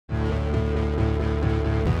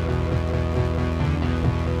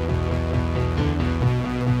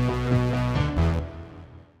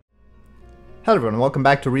Hello everyone, welcome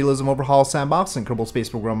back to Realism Overhaul Sandbox in Kerbal Space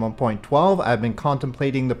Program 1.12. I've been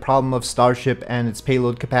contemplating the problem of Starship and its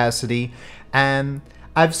payload capacity, and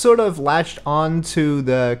I've sort of latched on to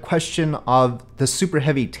the question of the super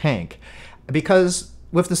heavy tank. Because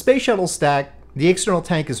with the Space Shuttle Stack, the external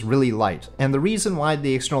tank is really light, and the reason why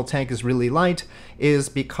the external tank is really light is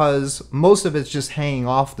because most of it's just hanging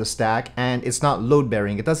off the stack and it's not load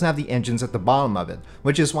bearing. It doesn't have the engines at the bottom of it,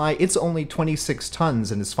 which is why it's only 26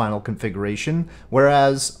 tons in its final configuration,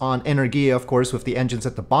 whereas on Energia, of course, with the engines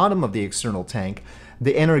at the bottom of the external tank,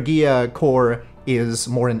 the Energia core is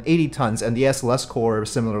more than 80 tons and the SLS core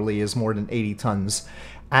similarly is more than 80 tons.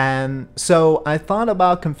 And so I thought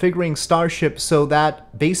about configuring Starship so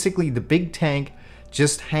that basically the big tank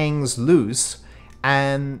just hangs loose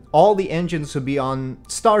and all the engines would be on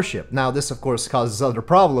Starship. Now this of course causes other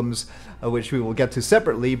problems, which we will get to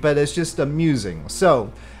separately, but it's just amusing.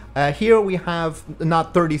 So here we have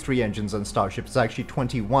not 33 engines on Starship, it's actually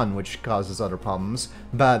 21, which causes other problems.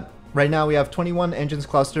 But right now we have 21 engines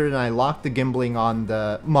clustered, and I locked the gimbling on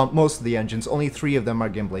most of the engines. Only 3 of them are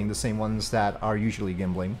gimbling, the same ones that are usually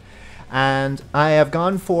gimbling. And I have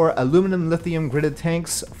gone for aluminum lithium gridded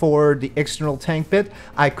tanks for the external tank bit.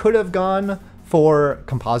 I could have gone for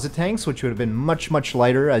composite tanks, which would have been much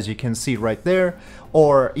lighter, as you can see right there,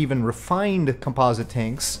 or even refined composite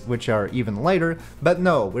tanks, which are even lighter. But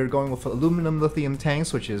no, we're going with aluminum lithium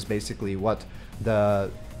tanks, which is basically what the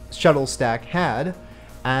Shuttle Stack had,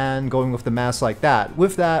 and going with the mass like that.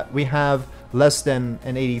 With that, we have less than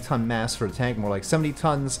an 80-ton mass for the tank, more like 70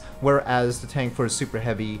 tons, whereas the tank for a super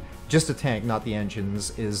heavy, just the tank, not the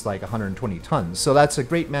engines, is like 120 tons. So that's a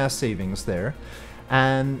great mass savings there.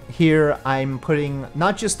 And here I'm putting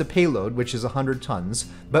not just the payload, which is 100 tons,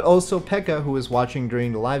 but also Pekka, who was watching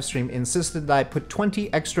during the live stream, insisted that I put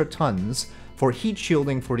 20 extra tons for heat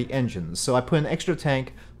shielding for the engines. So I put an extra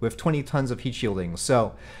tank with 20 tons of heat shielding.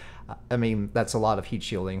 So I mean, that's a lot of heat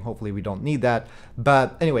shielding. Hopefully we don't need that.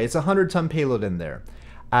 But anyway, it's a 100-ton payload in there.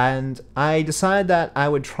 And I decided that I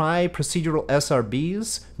would try procedural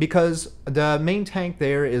SRBs because the main tank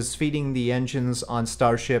there is feeding the engines on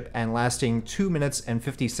Starship and lasting 2 minutes and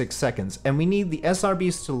 56 seconds. And we need the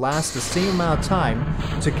SRBs to last the same amount of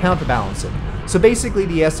time to counterbalance it. So basically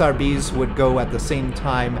the SRBs would go at the same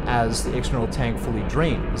time as the external tank fully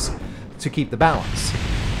drains to keep the balance.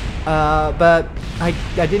 But I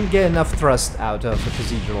didn't get enough thrust out of the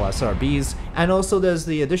procedural SRBs, and also there's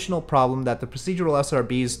the additional problem that the procedural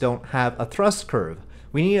SRBs don't have a thrust curve.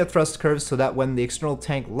 We need a thrust curve so that when the external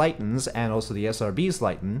tank lightens, and also the SRBs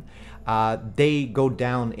lighten, they go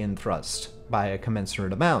down in thrust by a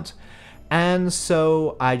commensurate amount. And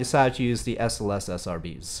so I decided to use the SLS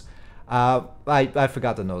SRBs. I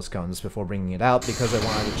forgot the nose cones before bringing it out because I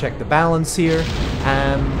wanted to check the balance here,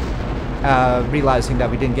 and realizing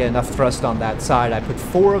that we didn't get enough thrust on that side, I put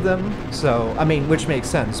 4 of them. So, I mean, which makes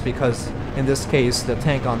sense because in this case the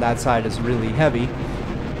tank on that side is really heavy.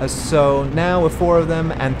 So now with 4 of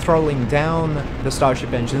them and throttling down the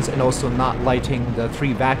Starship engines and also not lighting the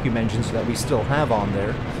 3 vacuum engines that we still have on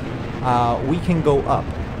there, we can go up,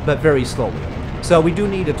 but very slowly. So we do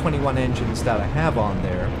need the 21 engines that I have on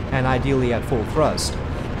there, and ideally at full thrust.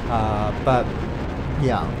 But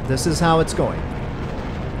yeah, this is how it's going.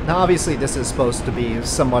 Now obviously this is supposed to be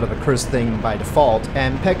somewhat of a cursed thing by default,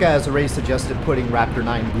 and Pekka has already suggested putting Raptor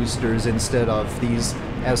 9 boosters instead of these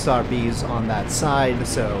SRBs on that side,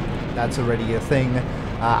 so that's already a thing.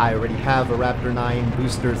 I already have a Raptor 9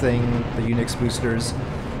 booster thing, the Unix boosters,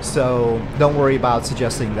 so don't worry about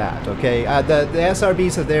suggesting that, okay? The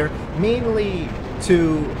SRBs are there mainly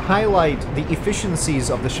to highlight the efficiencies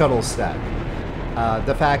of the Shuttle Stack.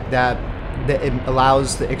 The fact that it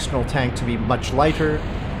allows the external tank to be much lighter.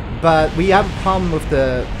 But we have a problem with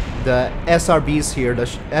the SRBs here, the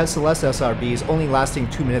SLS SRBs, only lasting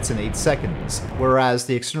 2 minutes and 8 seconds, whereas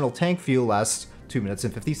the external tank fuel lasts 2 minutes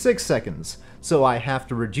and 56 seconds. So I have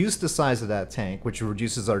to reduce the size of that tank, which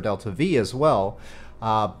reduces our delta V as well,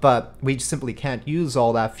 but we simply can't use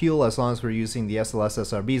all that fuel as long as we're using the SLS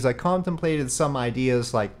SRBs. I contemplated some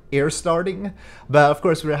ideas like air starting, but of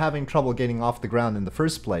course we're having trouble getting off the ground in the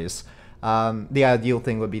first place. The ideal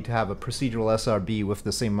thing would be to have a procedural SRB with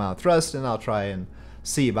the same amount of thrust, and I'll try and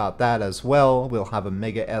see about that as well. We'll have a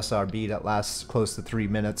mega SRB that lasts close to 3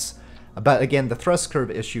 minutes. But again, the thrust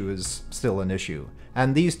curve issue is still an issue.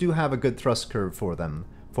 And these do have a good thrust curve for them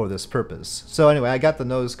for this purpose. So anyway, I got the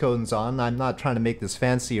nose cones on. I'm not trying to make this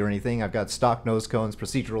fancy or anything. I've got stock nose cones,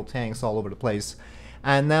 procedural tanks all over the place.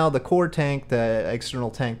 And now the core tank, the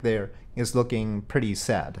external tank there, is looking pretty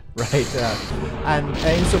sad, right? And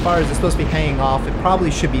insofar as it's supposed to be hanging off, it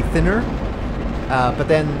probably should be thinner. but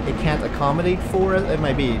then it can't accommodate for it.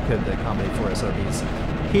 Maybe it could accommodate for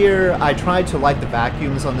SRBs. Here, I tried to light the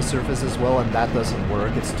vacuums on the surface as well, and that doesn't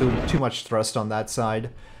work. It's too much thrust on that side.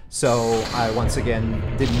 So I once again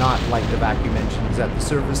did not light the vacuum engines at the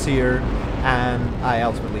surface here, and I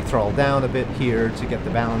ultimately throttled down a bit here to get the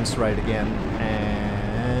balance right again,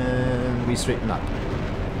 and we straighten up.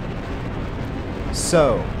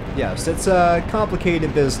 So, yes, it's a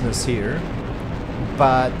complicated business here,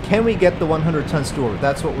 but can we get the 100 tons to orbit?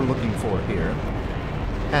 That's what we're looking for here.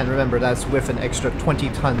 And remember, that's with an extra 20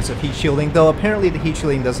 tons of heat shielding, though apparently the heat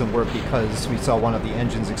shielding doesn't work because we saw one of the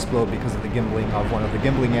engines explode because of the gimbling of one of the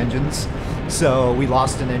gimbling engines. So we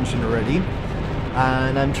lost an engine already.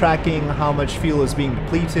 And I'm tracking how much fuel is being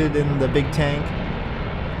depleted in the big tank,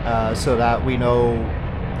 so that we know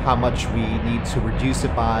how much we need to reduce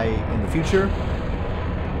it by in the future.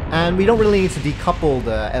 And we don't really need to decouple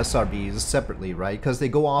the SRBs separately, right? Because they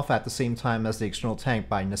go off at the same time as the external tank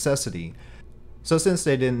by necessity. So since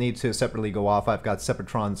they didn't need to separately go off, I've got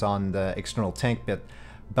separatrons on the external tank bit,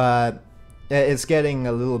 but it's getting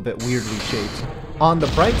a little bit weirdly shaped. On the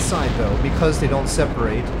bright side though, because they don't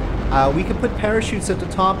separate, we can put parachutes at the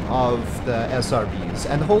top of the SRBs,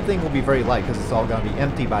 and the whole thing will be very light because it's all going to be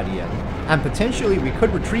empty by the end. And potentially we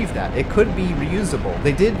could retrieve that. It could be reusable.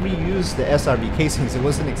 They did reuse the SRB casings. It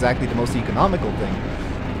wasn't exactly the most economical thing.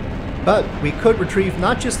 But we could retrieve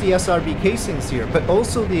not just the SRB casings here, but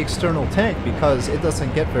also the external tank, because it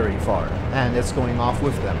doesn't get very far, and it's going off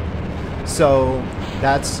with them. So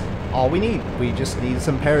that's all we need. We just need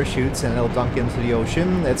some parachutes, and it'll dunk into the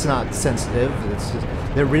ocean. It's not sensitive. It's just,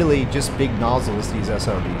 they're really just big nozzles, these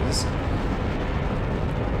SRBs.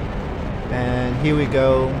 And here we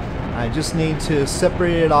go. I just need to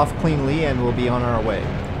separate it off cleanly, and we'll be on our way.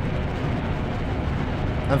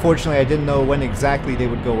 Unfortunately, I didn't know when exactly they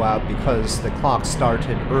would go out because the clock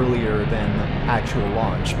started earlier than actual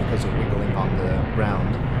launch because of wiggling on the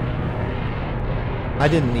ground. I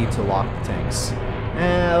didn't need to lock the tanks.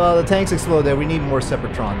 Well, the tanks exploded. We need more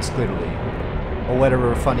separatrons, clearly. Or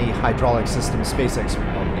whatever funny hydraulic system SpaceX would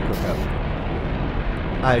normally cook up.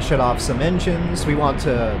 I shut off some engines. We want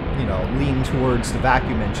to, you know, lean towards the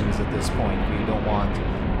vacuum engines at this point. We don't want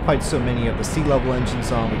quite so many of the sea level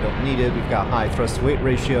engines on. We don't need it. We've got high thrust to weight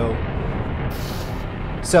ratio.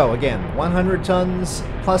 So again, 100 tons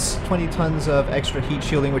plus 20 tons of extra heat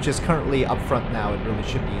shielding, which is currently up front now. It really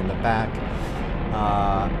should be in the back.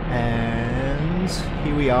 And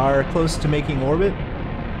here we are, close to making orbit.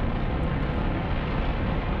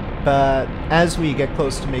 But as we get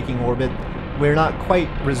close to making orbit, we're not quite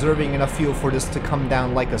reserving enough fuel for this to come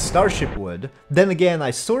down like a Starship would. Then again,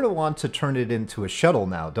 I sort of want to turn it into a shuttle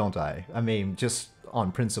now, don't I? I mean, just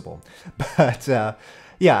on principle. But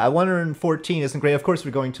yeah, 114 isn't great. Of course,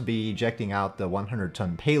 we're going to be ejecting out the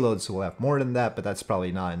 100-ton payload, so we'll have more than that, but that's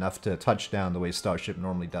probably not enough to touch down the way Starship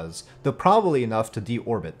normally does, though probably enough to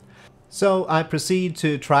deorbit. So I proceed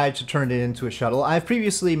to try to turn it into a shuttle. I've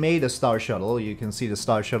previously made a Star Shuttle, you can see the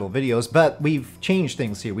Star Shuttle videos, but we've changed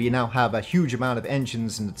things here. We now have a huge amount of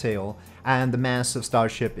engines in the tail, and the mass of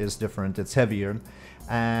Starship is different, it's heavier.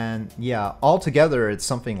 And yeah, altogether it's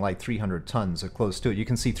something like 300 tons or close to it. You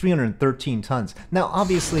can see 313 tons. Now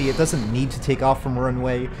obviously it doesn't need to take off from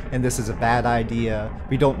runway, and this is a bad idea.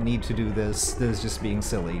 We don't need to do this. This is just being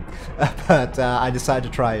silly. But I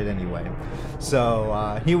decided to try it anyway.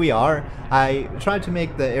 So here we are. I tried to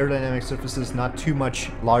make the aerodynamic surfaces not too much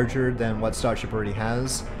larger than what Starship already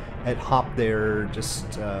has. It hopped there just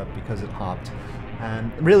because it hopped.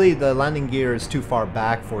 And really the landing gear is too far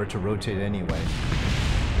back for it to rotate anyway.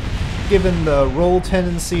 Given the roll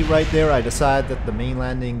tendency right there, I decided that the main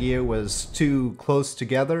landing gear was too close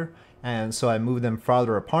together, and so I moved them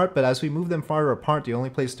farther apart. But as we move them farther apart, the only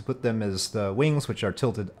place to put them is the wings, which are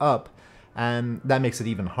tilted up, and that makes it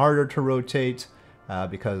even harder to rotate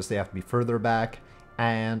because they have to be further back.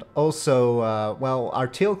 And also, well, our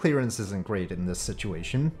tail clearance isn't great in this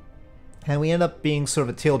situation, and we end up being sort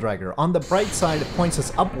of a tail dragger. On the bright side, it points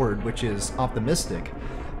us upward, which is optimistic.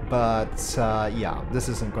 But yeah, this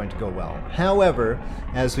isn't going to go well. However,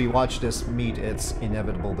 as we watch this meet its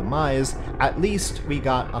inevitable demise, at least we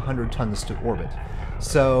got 100 tons to orbit.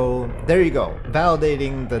 So there you go,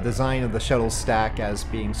 validating the design of the shuttle stack as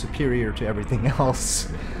being superior to everything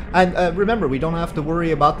else. And remember, we don't have to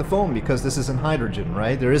worry about the foam because this isn't hydrogen,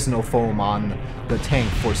 right? There is no foam on the tank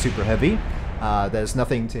for Super Heavy. There's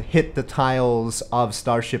nothing to hit the tiles of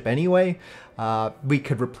Starship anyway. We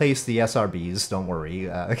could replace the SRBs, don't worry,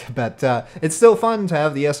 but it's still fun to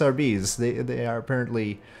have the SRBs. They are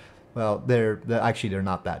apparently, well, they're actually they're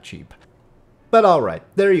not that cheap. But alright,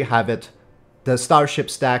 there you have it. the Starship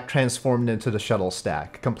stack transformed into the Shuttle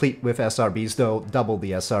Stack, complete with SRBs, though double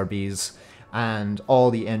the SRBs, and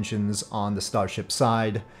all the engines on the Starship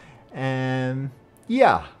side. And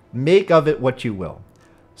yeah, make of it what you will.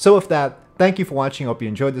 So with that, thank you for watching. I hope you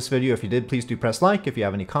enjoyed this video. If you did, please do press like. If you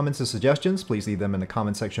have any comments or suggestions, please leave them in the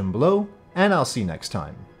comment section below, and I'll see you next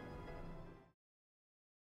time.